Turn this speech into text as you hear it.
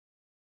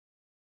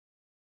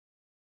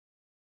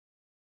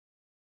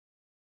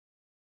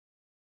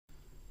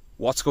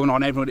What's going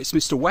on, everyone? It's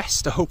Mr.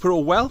 West. I hope you're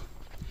all well.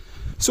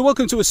 So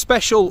welcome to a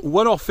special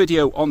one-off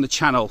video on the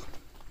channel.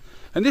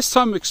 And this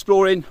time I'm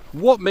exploring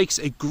what makes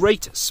a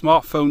great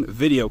smartphone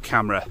video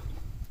camera.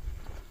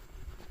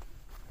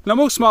 Now,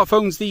 most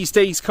smartphones these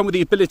days come with the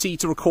ability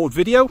to record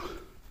video.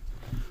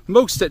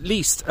 Most at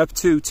least up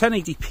to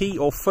 1080p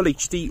or Full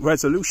HD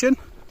resolution.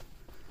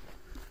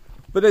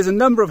 But there's a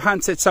number of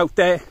handsets out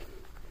there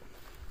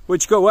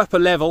which go up a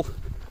level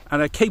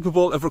and are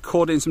capable of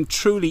recording some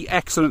truly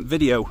excellent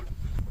video.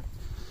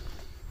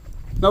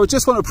 Now, I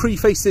just want to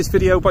preface this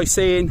video by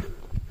saying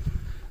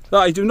that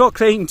I do not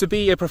claim to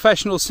be a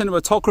professional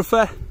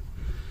cinematographer,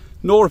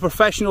 nor a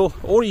professional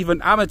or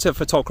even amateur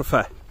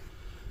photographer.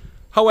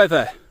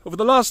 However, over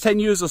the last 10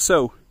 years or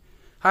so,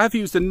 I have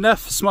used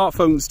enough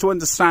smartphones to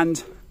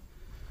understand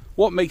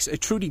what makes a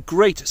truly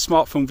great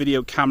smartphone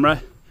video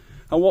camera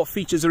and what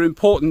features are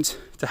important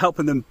to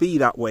helping them be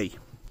that way.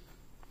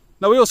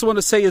 Now, we also want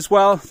to say as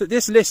well that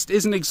this list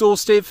isn't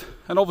exhaustive,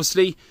 and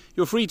obviously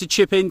you're free to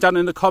chip in down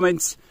in the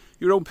comments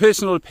your own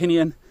personal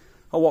opinion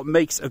on what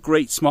makes a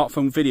great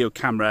smartphone video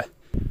camera.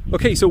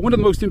 Okay, so one of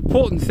the most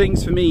important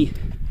things for me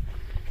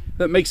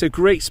that makes a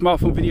great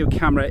smartphone video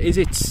camera is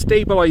its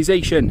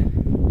stabilisation.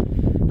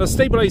 Now,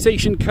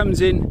 stabilisation comes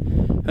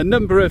in a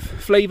number of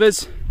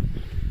flavours,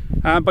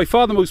 and by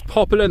far the most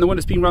popular and the one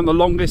that's been around the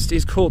longest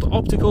is called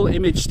optical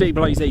image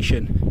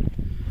stabilisation.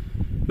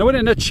 Now, in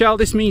a nutshell,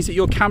 this means that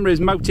your camera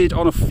is mounted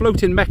on a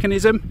floating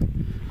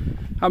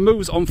mechanism and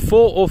moves on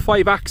 4 or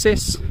 5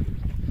 axes.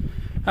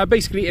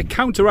 Basically, it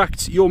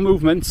counteracts your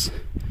movements.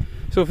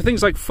 So for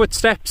things like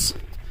footsteps,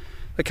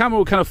 the camera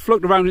will kind of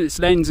float around in its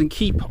lens and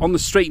keep on the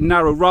straight and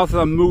narrow rather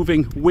than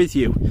moving with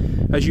you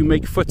as you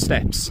make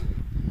footsteps.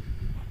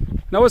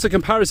 Now, as a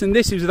comparison,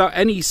 this is without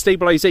any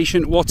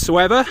stabilisation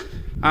whatsoever,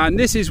 and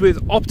this is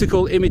with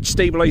optical image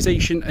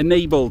stabilisation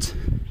enabled.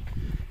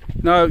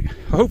 Now,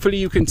 hopefully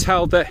you can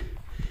tell that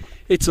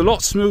it's a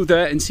lot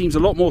smoother and seems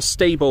a lot more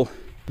stable,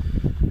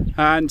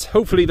 and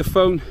hopefully the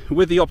phone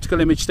with the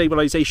optical image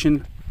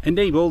stabilisation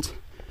enabled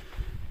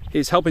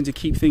is helping to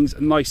keep things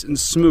nice and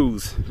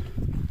smooth.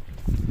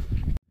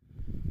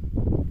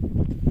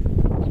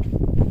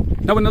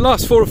 Now, in the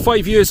last 4 or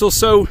 5 years or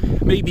so,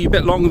 maybe a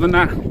bit longer than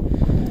that,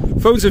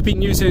 phones have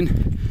been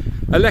using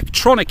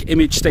electronic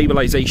image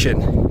stabilisation.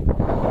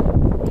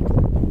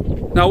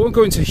 Now, I won't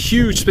go into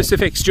huge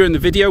specifics during the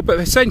video, but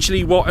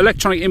essentially what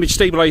electronic image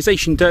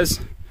stabilisation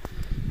does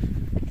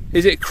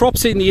is it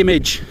crops in the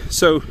image,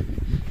 so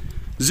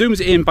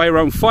zooms it in by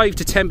around 5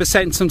 to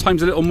 10%,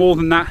 sometimes a little more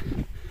than that,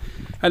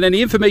 and then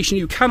the information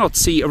you cannot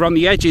see around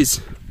the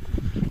edges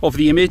of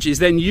the image is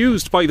then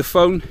used by the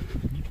phone,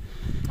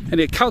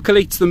 and it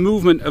calculates the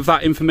movement of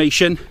that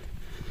information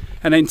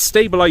and then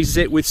stabilizes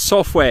it with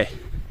software.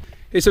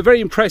 It's a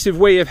very impressive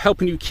way of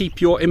helping you keep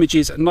your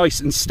images nice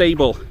and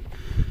stable,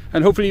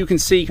 and hopefully you can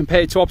see,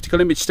 compared to optical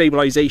image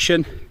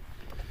stabilization,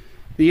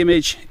 the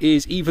image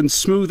is even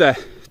smoother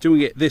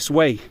doing it this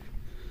way.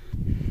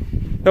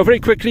 Now,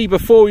 very quickly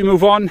before we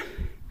move on,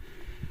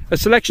 a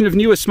selection of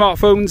newer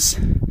smartphones.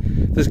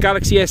 There's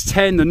Galaxy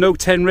S10, the Note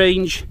 10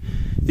 range,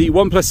 the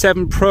OnePlus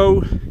 7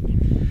 Pro,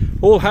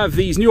 all have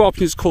these new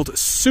options called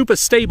Super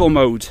Stable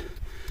Mode.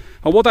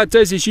 And what that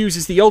does is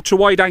uses the ultra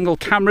wide angle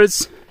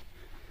cameras,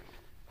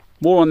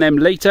 more on them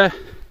later,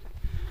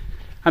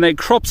 and then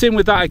crops in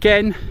with that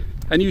again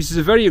and uses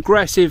a very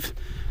aggressive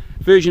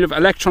version of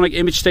electronic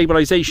image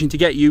stabilization to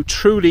get you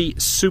truly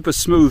super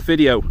smooth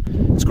video.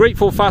 It's great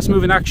for fast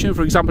moving action,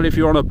 for example if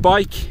you're on a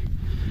bike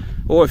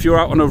or if you're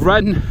out on a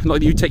run, not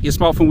that you take your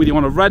smartphone with you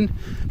on a run,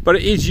 but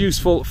it is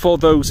useful for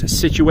those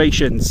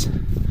situations.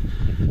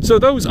 So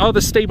those are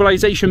the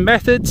stabilization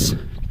methods.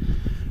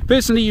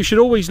 Personally, you should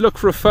always look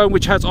for a phone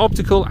which has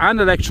optical and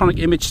electronic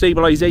image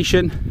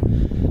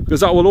stabilization,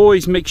 because that will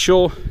always make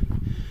sure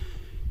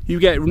you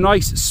get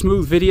nice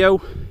smooth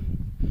video.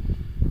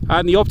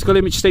 And the optical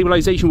image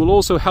stabilization will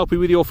also help you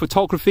with your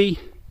photography.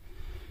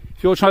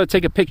 If you're trying to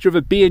take a picture of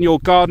a bee in your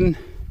garden,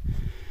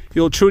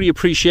 you'll truly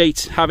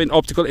appreciate having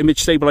optical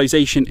image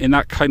stabilization in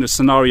that kind of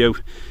scenario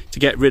to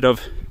get rid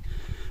of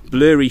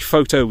blurry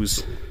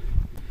photos.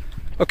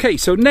 Okay,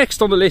 so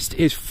next on the list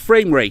is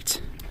frame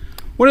rate.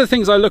 One of the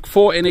things I look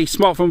for in a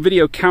smartphone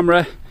video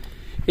camera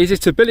is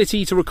its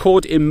ability to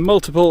record in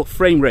multiple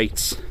frame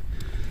rates.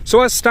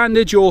 So as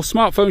standard, your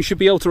smartphone should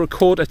be able to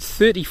record at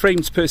 30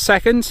 frames per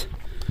second.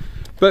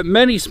 But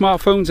many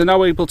smartphones are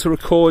now able to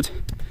record,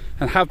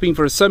 and have been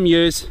for some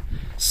years,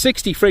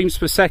 60 frames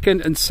per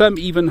second, and some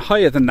even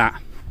higher than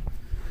that.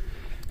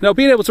 Now,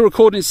 being able to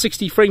record in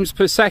 60 frames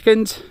per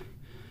second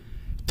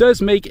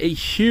does make a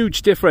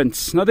huge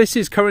difference. Now, this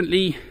is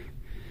currently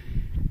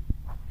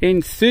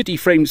in 30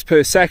 frames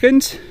per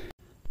second,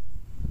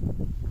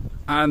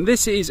 and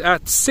this is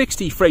at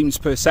 60 frames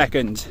per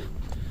second.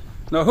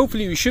 Now,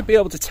 hopefully you should be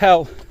able to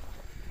tell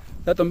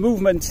that the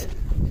movement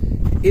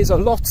is a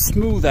lot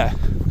smoother.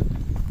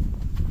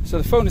 So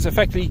the phone is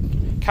effectively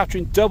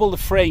capturing double the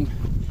frame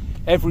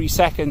every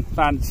second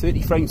than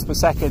 30 frames per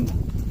second.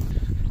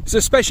 It's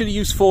especially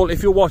useful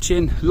if you're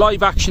watching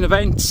live action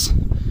events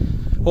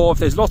or if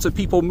there's lots of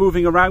people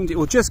moving around, it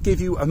will just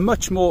give you a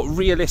much more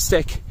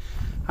realistic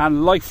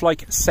and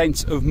lifelike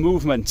sense of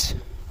movement.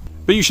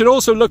 But you should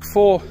also look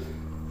for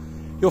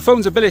your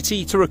phone's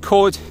ability to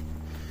record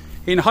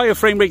in higher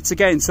frame rates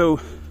again, so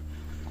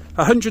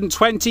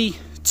 120,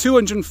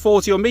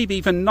 240 or maybe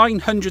even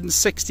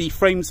 960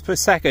 frames per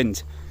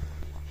second.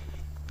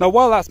 Now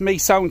while that may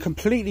sound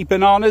completely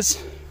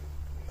bananas,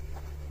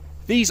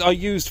 these are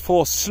used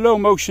for slow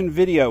motion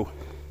video.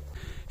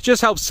 It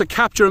just helps to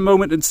capture a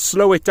moment and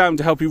slow it down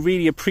to help you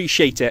really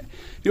appreciate it.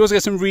 You also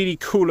get some really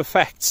cool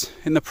effects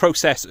in the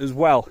process as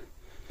well.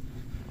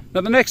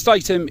 Now the next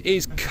item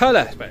is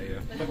colour.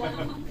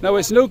 Now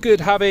it's no good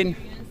having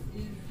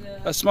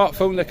a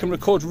smartphone that can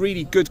record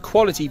really good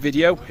quality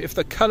video if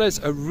the colours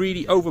are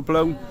really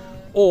overblown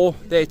or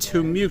they're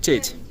too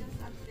muted.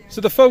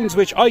 So the phones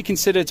which I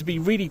consider to be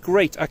really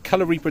great at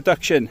colour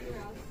reproduction,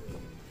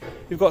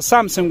 you've got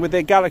Samsung with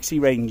their Galaxy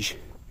range.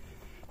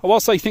 And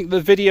whilst I think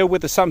the video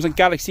with the Samsung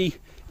Galaxy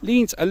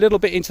leans a little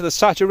bit into the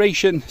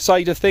saturation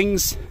side of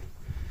things,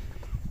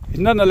 it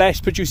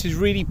nonetheless produces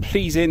really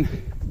pleasing,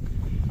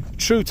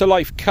 true to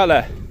life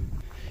colour.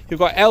 You've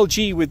got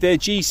LG with their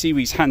G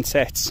series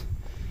handsets.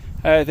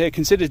 They're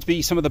considered to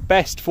be some of the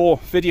best for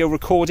video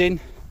recording.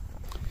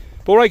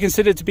 But what I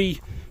consider to be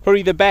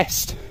probably the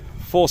best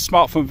for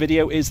smartphone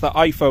video is the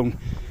iPhone.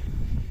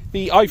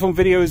 The iPhone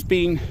video has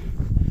been,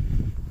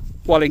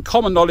 well, in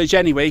common knowledge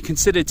anyway,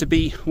 considered to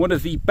be one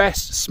of the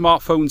best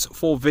smartphones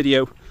for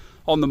video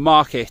on the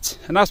market.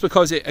 And that's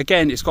because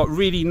it's got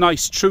really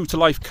nice true to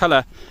life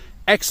colour,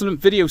 excellent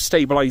video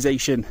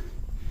stabilisation,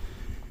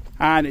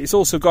 and it's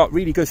also got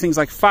really good things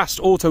like fast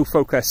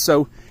autofocus.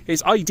 So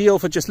it's ideal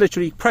for just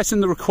literally pressing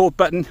the record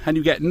button and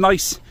you get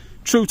nice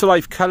true to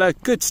life colour,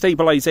 good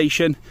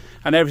stabilisation,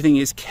 and everything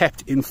is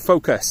kept in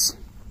focus.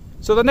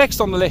 So the next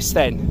on the list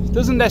then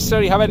doesn't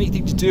necessarily have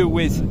anything to do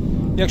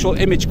with the actual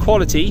image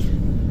quality,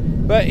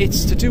 but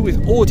it's to do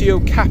with audio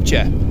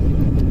capture.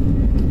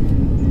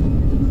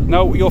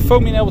 Now your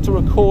phone being able to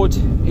record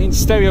in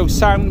stereo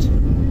sound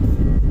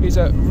is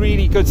a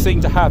really good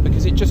thing to have,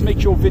 because it just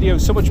makes your video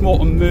so much more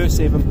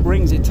immersive and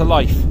brings it to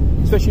life,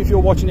 especially if you're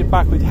watching it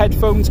back with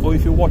headphones, or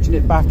if you're watching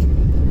it back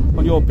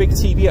on your big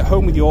TV at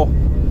home with your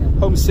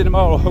home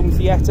cinema or home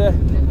theatre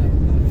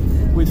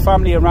with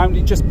family around.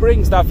 It just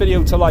brings that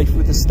video to life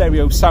with the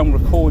stereo sound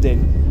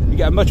recording. You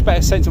get a much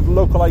better sense of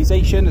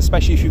localization,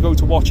 especially if you go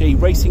to watch a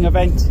racing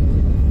event.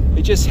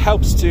 It just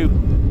helps to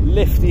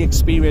lift the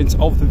experience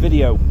of the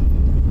video.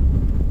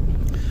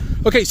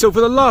 Okay, so for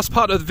the last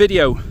part of the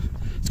video,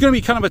 it's going to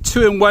be kind of a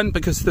two-in-one,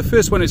 because the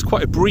first one is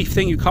quite a brief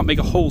thing, you can't make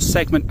a whole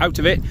segment out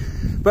of it,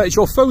 but it's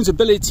your phone's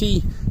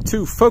ability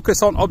to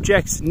focus on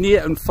objects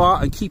near and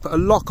far and keep a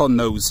lock on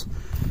those.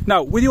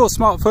 Now with your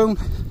smartphone,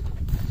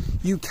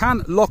 you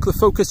can lock the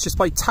focus just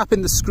by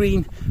tapping the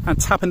screen and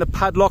tapping the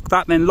padlock.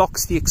 That then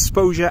locks the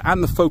exposure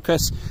and the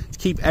focus to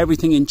keep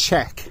everything in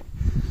check.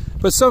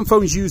 But some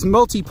phones use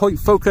multi-point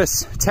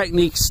focus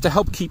techniques to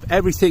help keep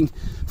everything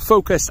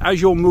focused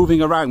as you're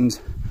moving around.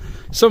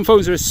 Some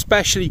phones are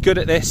especially good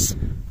at this.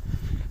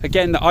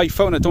 Again, the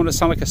iPhone, I don't want to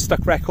sound like a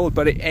stuck record,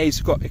 but it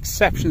has got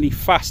exceptionally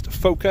fast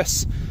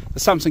focus. The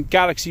Samsung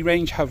Galaxy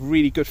range have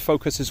really good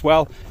focus as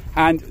well,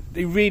 and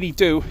they really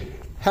do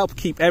help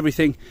keep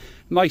everything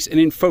nice and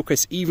in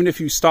focus, even if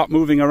you start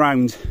moving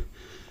around.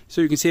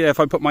 So you can see there, if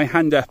I put my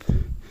hand up,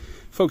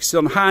 focuses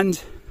on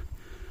hand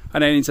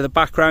and then into the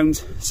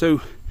background. So,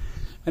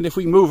 and if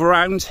we move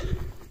around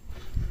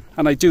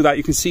and I do that,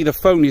 you can see the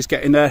phone is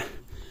getting a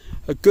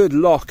good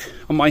lock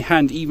on my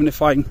hand, even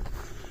if I'm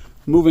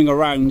moving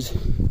around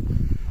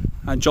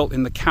and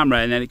jolting the camera,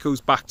 and then it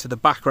goes back to the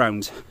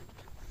background.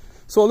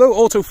 So although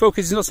autofocus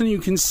is not something you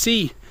can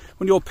see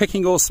when you're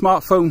picking your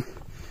smartphone,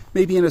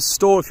 maybe in a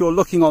store if you're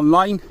looking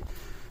online,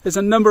 there's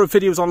a number of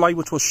videos online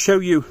which will show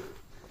you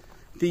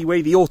the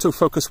way the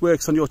autofocus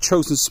works on your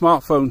chosen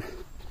smartphone.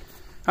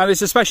 And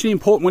it's especially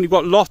important when you've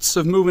got lots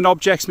of moving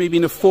objects, maybe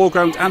in the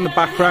foreground and the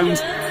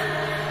background.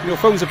 Your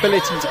phone's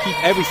ability to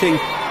keep everything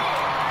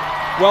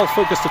well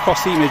focused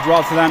across the image,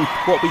 rather than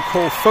what we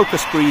call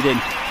focus breathing,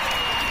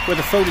 where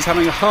the phone is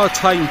having a hard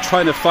time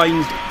trying to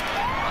find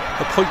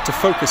a point to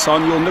focus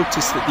on. You'll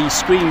notice that the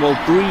screen will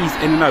breathe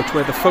in and out,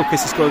 where the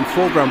focus is going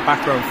foreground,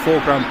 background,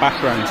 foreground,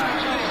 background.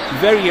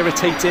 Very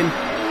irritating,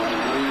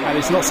 and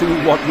it's not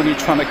something you want when you're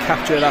trying to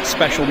capture that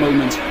special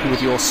moment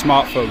with your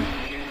smartphone.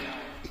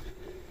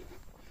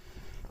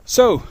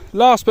 So,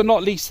 last but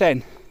not least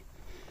then,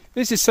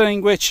 this is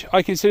something which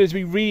I consider to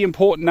be really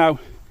important now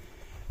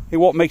in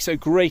what makes a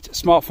great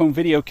smartphone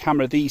video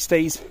camera these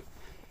days,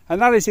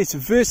 and that is its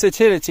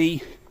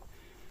versatility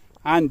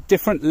and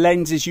different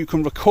lenses you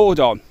can record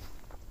on.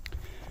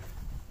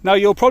 Now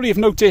you'll probably have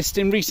noticed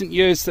in recent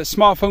years that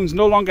smartphones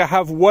no longer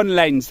have one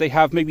lens, they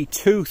have maybe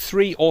 2,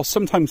 3 or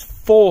sometimes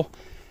 4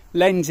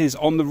 lenses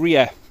on the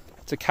rear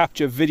to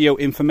capture video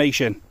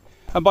information.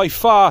 And by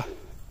far,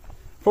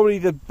 probably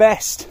the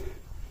best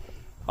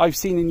I've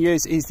seen in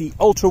years is the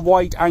ultra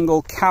wide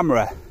angle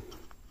camera.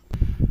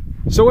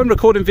 So when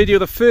recording video,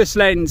 the first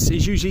lens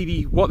is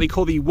usually what they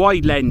call the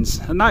wide lens,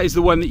 and that is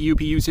the one that you'll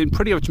be using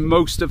pretty much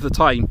most of the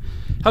time.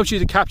 Helps you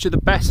to capture the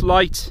best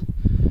light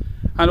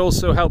and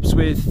also helps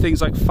with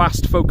things like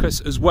fast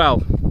focus as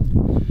well.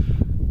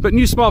 But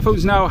new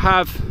smartphones now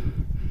have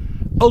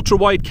ultra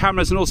wide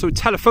cameras and also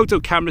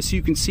telephoto cameras, so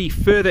you can see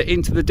further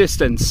into the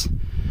distance.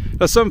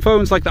 Now some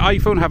phones like the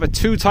iPhone have a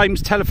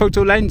 2x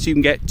telephoto lens, you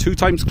can get 2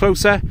 times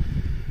closer,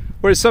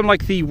 whereas some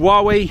like the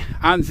Huawei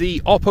and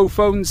the Oppo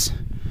phones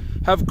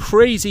have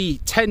crazy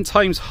 10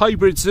 times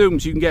hybrid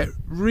zooms. You can get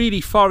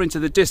really far into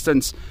the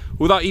distance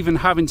without even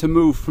having to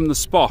move from the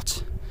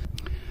spot.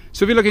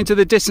 So if you look into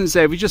the distance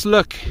there, if we just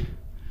look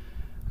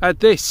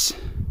at this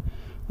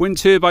wind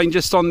turbine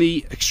just on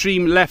the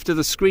extreme left of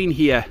the screen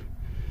here,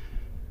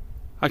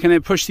 I can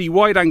then push the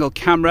wide angle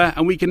camera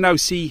and we can now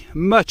see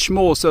much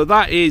more. So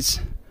that is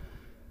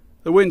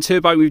the wind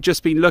turbine we've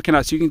just been looking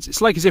at. So you can,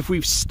 it's like as if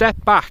we've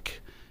stepped back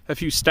a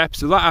few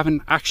steps without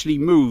having actually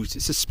moved.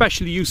 It's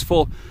especially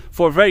useful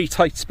for very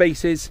tight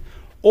spaces,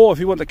 or if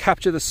you want to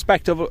capture the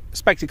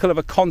spectacle of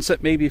a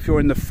concert, maybe if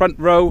you're in the front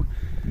row.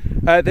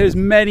 There's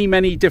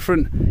many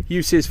different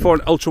uses for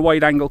an ultra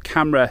wide angle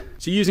camera.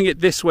 So using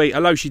it this way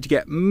allows you to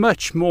get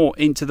much more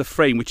into the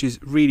frame, which is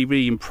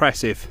really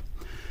impressive.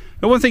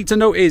 Now one thing to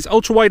note is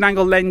ultra wide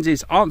angle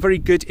lenses aren't very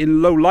good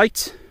in low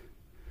light,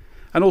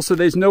 and also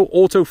there's no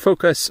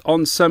autofocus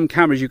on some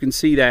cameras. You can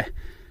see there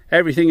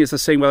everything is the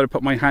same whether I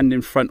put my hand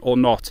in front or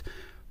not.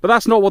 But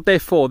that's not what they're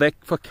for. They're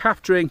for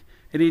capturing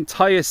an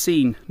entire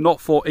scene, not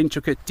for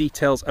intricate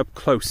details up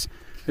close.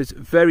 It's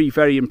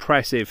very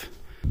impressive.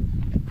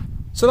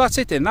 So that's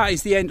it then, that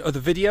is the end of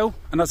the video.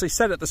 And as I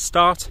said at the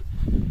start,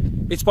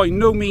 it's by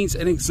no means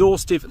an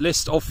exhaustive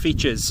list of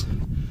features,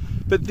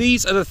 but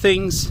these are the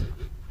things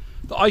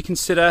that I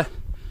consider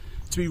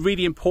to be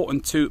really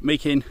important to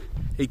making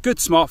a good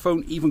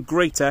smartphone even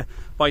greater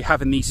by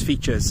having these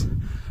features.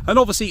 And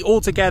obviously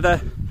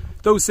altogether,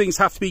 those things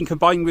have to be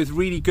combined with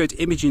really good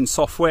imaging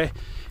software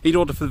in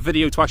order for the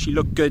video to actually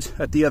look good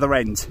at the other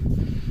end.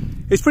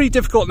 It's pretty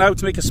difficult now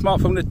to make a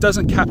smartphone that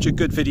doesn't capture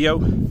good video,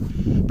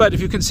 but if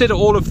you consider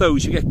all of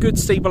those, you get good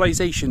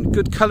stabilisation,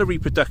 good colour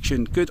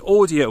reproduction, good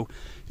audio,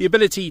 the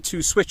ability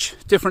to switch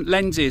different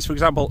lenses, for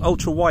example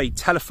ultra wide,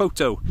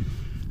 telephoto,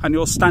 and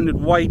your standard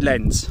wide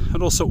lens,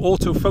 and also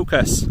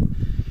autofocus.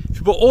 If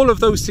you put all of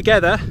those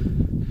together,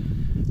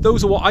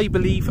 those are what I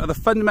believe are the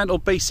fundamental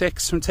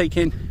basics from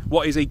taking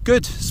what is a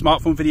good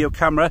smartphone video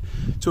camera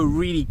to a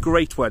really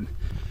great one.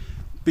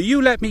 But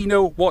you let me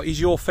know what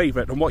is your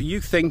favourite and what you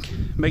think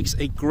makes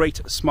a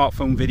great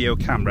smartphone video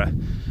camera.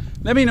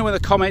 Let me know in the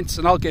comments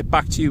and I'll get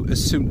back to you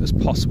as soon as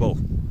possible.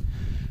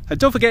 And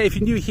don't forget, if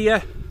you're new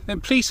here,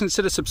 then please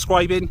consider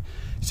subscribing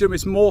so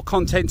there's more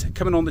content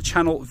coming on the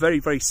channel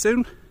very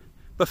soon.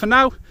 But for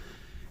now,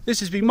 this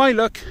has been my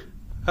look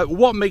at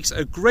what makes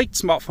a great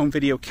smartphone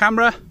video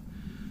camera.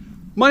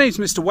 My name's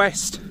Mr.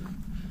 West,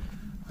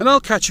 and I'll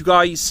catch you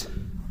guys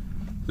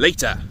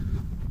later.